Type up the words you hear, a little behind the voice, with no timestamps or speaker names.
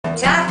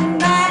talking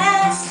about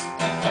us,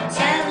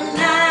 telling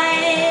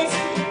lies.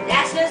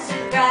 That's no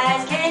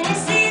surprise. Can you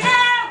see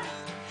them?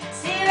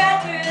 See right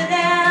through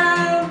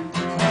them.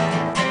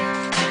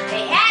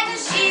 They had no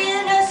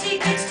shield, no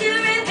secrets to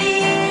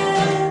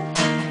reveal.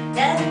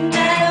 Doesn't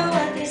matter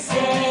what they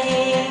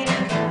say.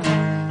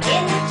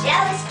 In the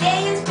jealous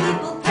games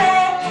people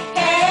play,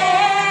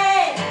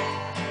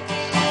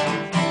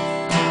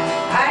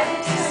 harder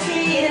to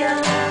steal.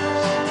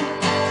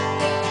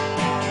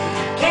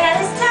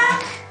 Careless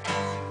talk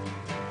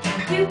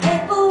through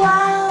paper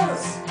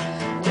walls.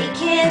 We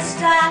can't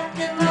stop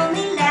them,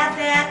 only laugh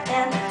at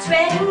them.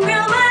 Spreading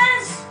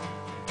rumors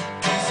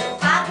so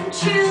far from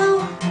true.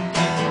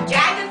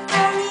 Drag it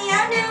from the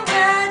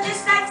underworld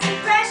just like some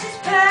precious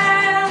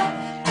pearl.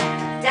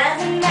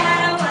 Doesn't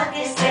matter what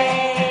they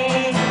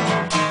say.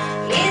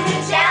 In the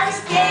jealous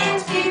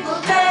games people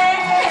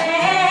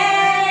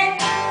play,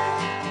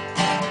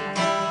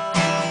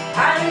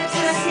 harder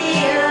to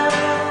steal.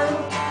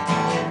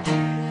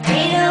 We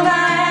no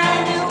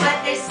matter what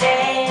they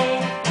say.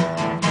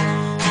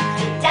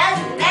 It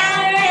doesn't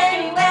matter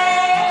anyway.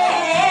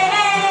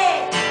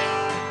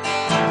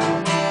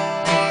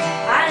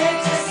 Harder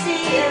to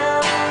steal.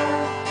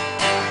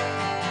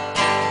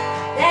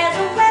 There's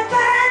a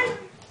weapon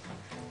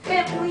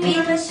that we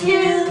must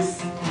use.